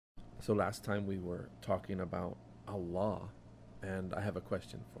So last time we were talking about Allah, and I have a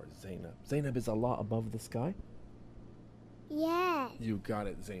question for Zainab. Zainab, is Allah above the sky? Yeah. You got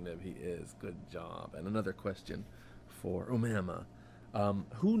it, Zainab. He is. Good job. And another question for Umama.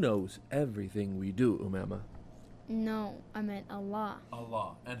 Who knows everything we do, Umama? No, I meant Allah.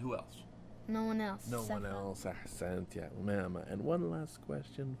 Allah. And who else? No one else. No one else. Ahsant, ya Umama. And one last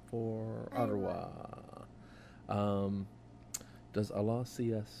question for Arwa. Does Allah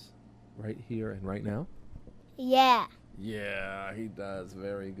see us right here and right now? Yeah. Yeah, he does.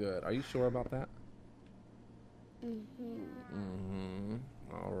 Very good. Are you sure about that?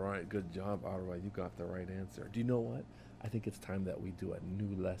 All right. Good job, Arwa. You got the right answer. Do you know what? I think it's time that we do a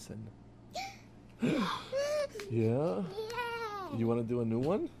new lesson. Yeah? Yeah. You want to do a new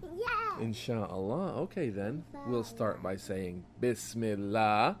one? Yeah. Insha'Allah. Okay, then. We'll start by saying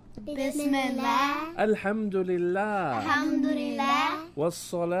Bismillah. Bismillah. Alhamdulillah. Alhamdulillah.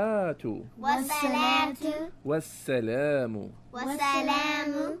 Wassalatu. Wassalatu. Wassalamu.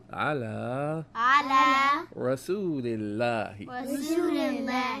 Wassalamu. Ala Ala Rasulillahi.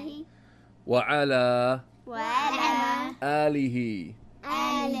 Rasulillahi. Wa ala Wa ala alihi.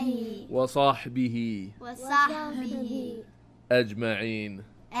 alihi. Wa sahbihi. Wa sahbihi. Ajma'een.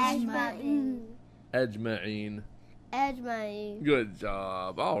 Ajma'in. Ajma'een. Ajma'in. Good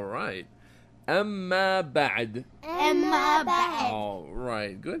job. All right. Amma ba'd. Amma ba'd. All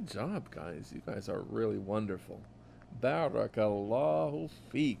right. Good job, guys. You guys are really wonderful. Barakallahu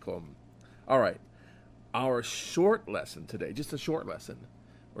feekum. All right. Our short lesson today, just a short lesson.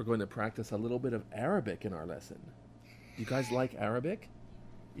 We're going to practice a little bit of Arabic in our lesson. You guys like Arabic?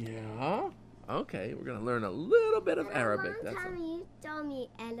 Yeah? Okay, we're going to learn a little bit of Arabic. That's all. You told me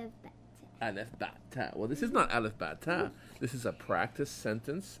alif bat. Alif bat ta. Well, this is not alif bat ta. This is a practice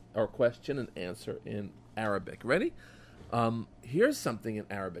sentence or question and answer in Arabic. Ready? Here's something in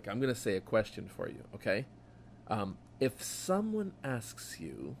Arabic. I'm going to say a question for you, okay? If someone asks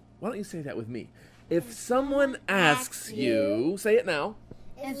you, why don't you say that with me? If someone asks you, say it now.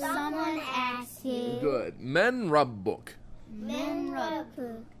 If someone asks you, Good. Men rabbuk. Men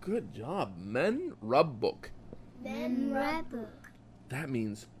rabbuk. Good job. Men rabbuk. Men rabbuk. That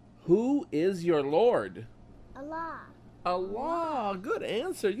means, who is your Lord? Allah. Allah. Good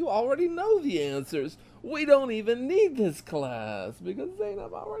answer. You already know the answers. We don't even need this class because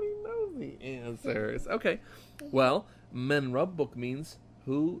Zainab already knows the answers. Okay. Well, men rabbuk means,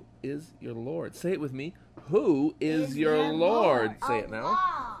 who is your Lord? Say it with me. Who is your Lord? Say it now.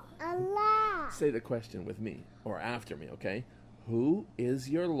 Allah. Say the question with me or after me, okay? Who is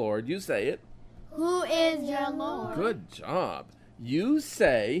your Lord? You say it. Who is your Lord? Good job. You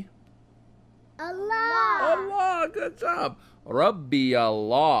say Allah. Allah. Good job. Rabbi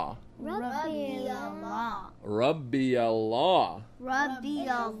Allah. Rabbi Allah. Rabbi Allah. Rabbi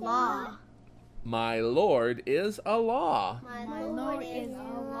Allah. My Lord is Allah. My Lord is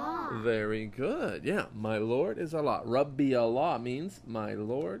Allah. Very good. Yeah, my Lord is Allah. Rabbi Allah means my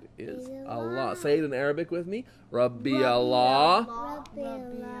Lord is Allah. Say it in Arabic with me. Rabbi Allah. Rabbi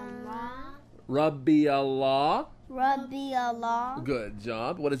Allah. Rabbi Allah. Rabbi Allah. Good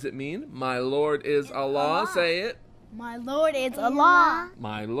job. What does it mean? My Lord is Allah. Say it. My Lord is Allah.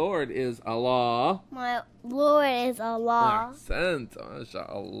 My Lord is Allah. My Lord is Allah. Ahsant.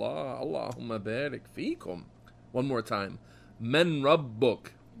 MashaAllah. Allahumma barik feekum. One more time. Men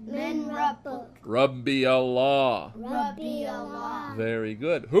rabbuk. Men rabbuk. Rabbi Allah. Rabbi Allah. Very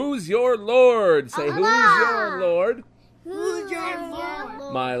good. Who's your Lord? Say, who's your Lord? Who's your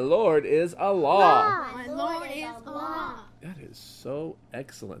Lord? My Lord is Allah. My Lord is Allah. That is so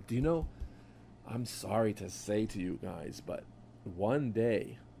excellent. Do you know, I'm sorry to say to you guys, but one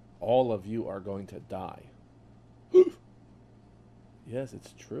day, all of you are going to die. Yes,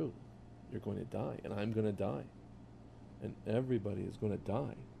 it's true. You're going to die, and I'm going to die. And everybody is going to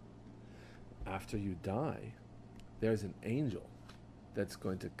die. After you die, there's an angel that's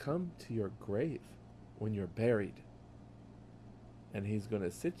going to come to your grave when you're buried. And he's going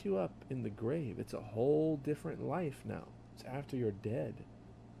to sit you up in the grave. It's a whole different life now. It's after you're dead.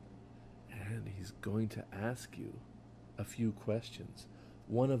 And he's going to ask you a few questions.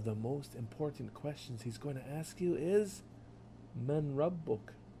 One of the most important questions he's going to ask you is, Man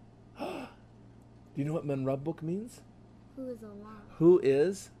Rabbuk. Do you know what Man Rabbuk means? Who is Allah? Who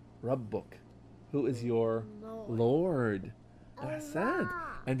is Rabbuk? Who is your Lord? Ahsan.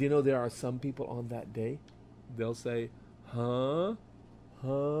 And do you know there are some people on that day, they'll say, La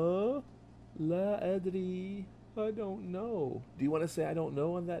adri. I don't know. Do you want to say I don't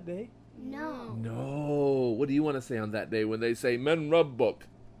know on that day? No. No. What do you want to say on that day when they say Men Rabbuk?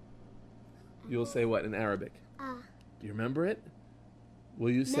 You'll say what in Arabic? Do you remember it? Will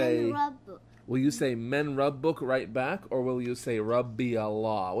you say Men Rabbuk. Will you say men Rabbuk right back, or will you say Rabbi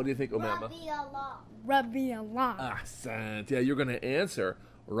Allah? What do you think, Umama? Rabbi Allah. Rabbi Allah. Ahsant. Yeah, you're going to answer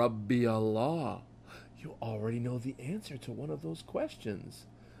Rabbi Allah. You already know the answer to one of those questions.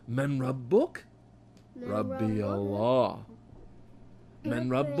 Men Rabbuk? Rabbi Allah. Men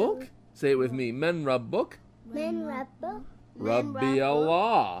Rabbuk? Say it with me. Men Rabbuk? Men Rabbuk. Rabbi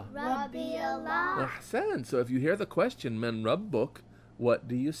Allah. Rabbi Allah. Ahsan. So if you hear the question, Men Rabbuk, what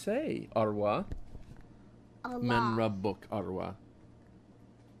do you say, Arwa? Men Rabbuk, Arwa.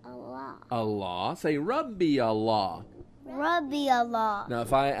 Allah. Allah. Say Rabbi Allah. Rabbi Allah. Now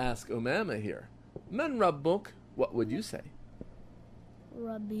if I ask Umama here, Men Rabbuk, what would you say?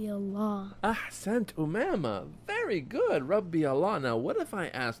 Rabbi Allah. Ahsant Umama. Very good. Rabbi Allah. Now what if I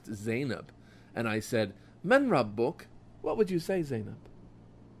asked Zainab and I said, Men Rabbuk, what would you say, Zainab?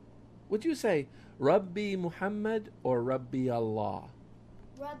 Would you say Rabbi Muhammad or Rabbi Allah?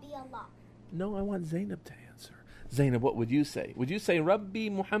 Rabbi Allah. No, I want Zainab to answer. Zainab, what would you say? Would you say Rabbi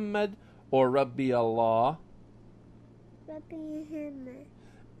Muhammad or Rabbi Allah? Rabbi Muhammad.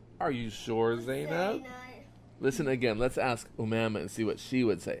 Are you sure, Zainab? Listen again. Let's ask Umama and see what she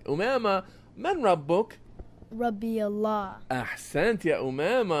would say. Umama, Men Rabbuk. Rabbi Allah. Ahsant ya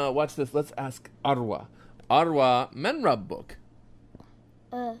Umama. Watch this. Let's ask Arwa. Arwa, Men Rabbuk.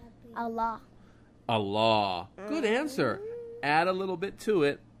 Allah. Allah. Good answer. Add a little bit to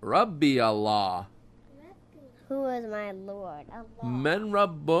it. Rabbi Allah. Who is my Lord? Allah. Men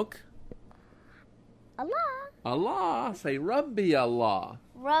Rabbuk. Allah. Allah. Say Rabbi Allah.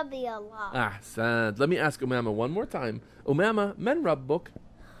 Rabbi Allah. Ahsant. Let me ask Umama one more time. Umama, Men Rabbuk.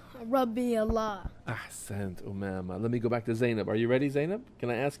 Rabbi Allah. Ahsant, Umama. Let me go back to Zainab. Are you ready, Zainab?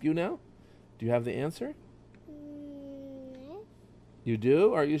 Can I ask you now? Do you have the answer? You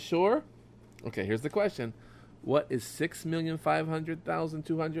do? Are you sure? Okay, here's the question. What is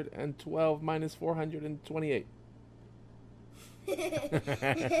 6,500,212 minus 428?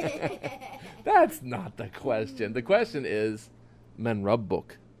 That's not the question. The question is, Men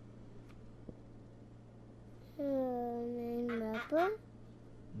Rabbuk. Men Rabbuk.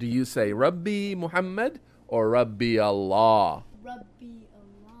 Do you say Rabbi Muhammad or Rabbi Allah? Rabbi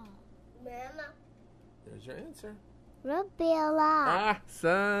Allah. There's your answer. Rabbi Allah.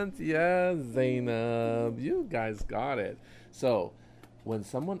 Ahsant, yeah, Zainab. You guys got it. So, when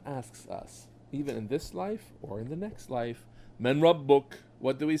someone asks us, even in this life or in the next life, Men Rabbuk,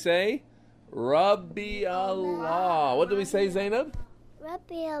 what do we say? Rabbi Allah. What do we say, Zainab?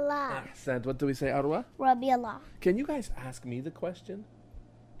 Rabbi Allah. Ahsant. What do we say, Arwa? Rabbi Allah. Can you guys ask me the question?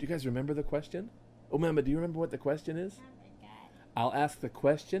 Do you guys remember the question? Umama, do you remember what the question is? I'll ask the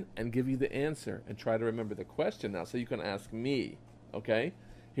question and give you the answer and try to remember the question now so you can ask me. Okay?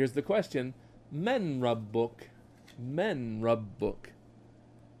 Here's the question. Men Rabbuk. Men Rabbuk.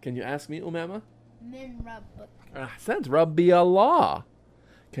 Can you ask me, Umama? Men Rabbuk. Ahsant. Rabbi Allah.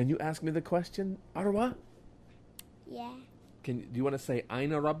 Can you ask me the question, Arwa? Yeah. Do you want to say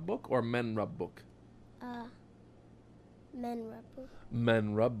Aina Rabbuk or Men Rabbuk? Men Rabbuk.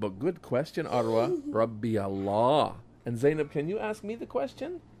 Men Rabbuk. Good question, Arwa. Rabbi Allah. And Zainab, can you ask me the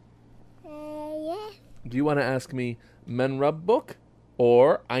question? Yeah. Do you want to ask me Men Rabbuk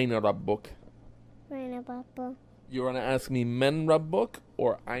or Aina Rabbuk? Men Rabbuk. You want to ask me Men Rabbuk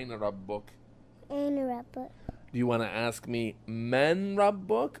or Aina Rabbuk? Men Rabbuk. Do you want to ask me Men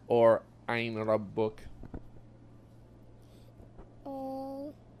Rabbuk or Aina Rabbuk?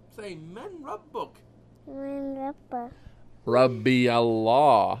 Say Men Rabbuk. Men Rabbuk. Rabbi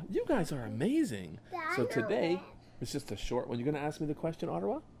Allah. You guys are amazing. So today, it's just a short one. You're going to ask me the question,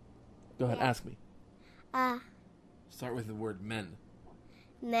 Arwa? Go ahead, ask me. Start with the word men.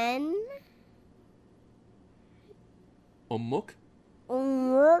 Men. Ummuk?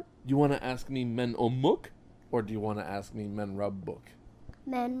 Ummuk. You want to ask me Men Ummuk? Or do you want to ask me Men Rabbuk?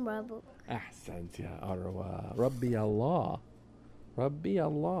 Men Rabbuk. Ahsant ya Arwa. Rabbi Allah. Rabbi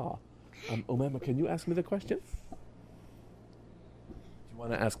Allah. Umama, can you ask me the question? Do you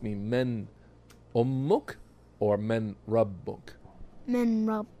want to ask me Men Ummuk or Men Rabbuk? Men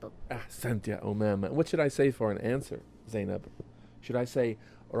Rabbuk. Ahsant ya Umama. What should I say for an answer, Zainab? Should I say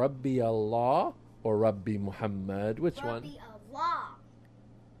Rabbi Allah or Rabbi Muhammad? Which one? Rabbi Allah.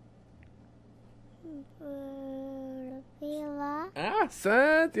 Rabbi Allah.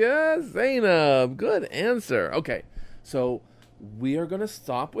 Ahsant ya Zainab. Good answer. Okay, so we are going to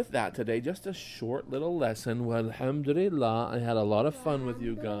stop with that today. Just a short little lesson. Walhamdulillah, I had a lot of fun with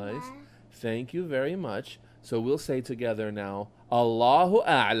you guys. Thank you very much. So we'll say together now, Allahu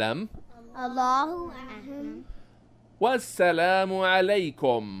A'lam. Allahu A'lam. Wassalamu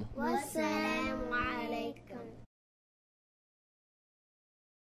alaykum. Wassalam.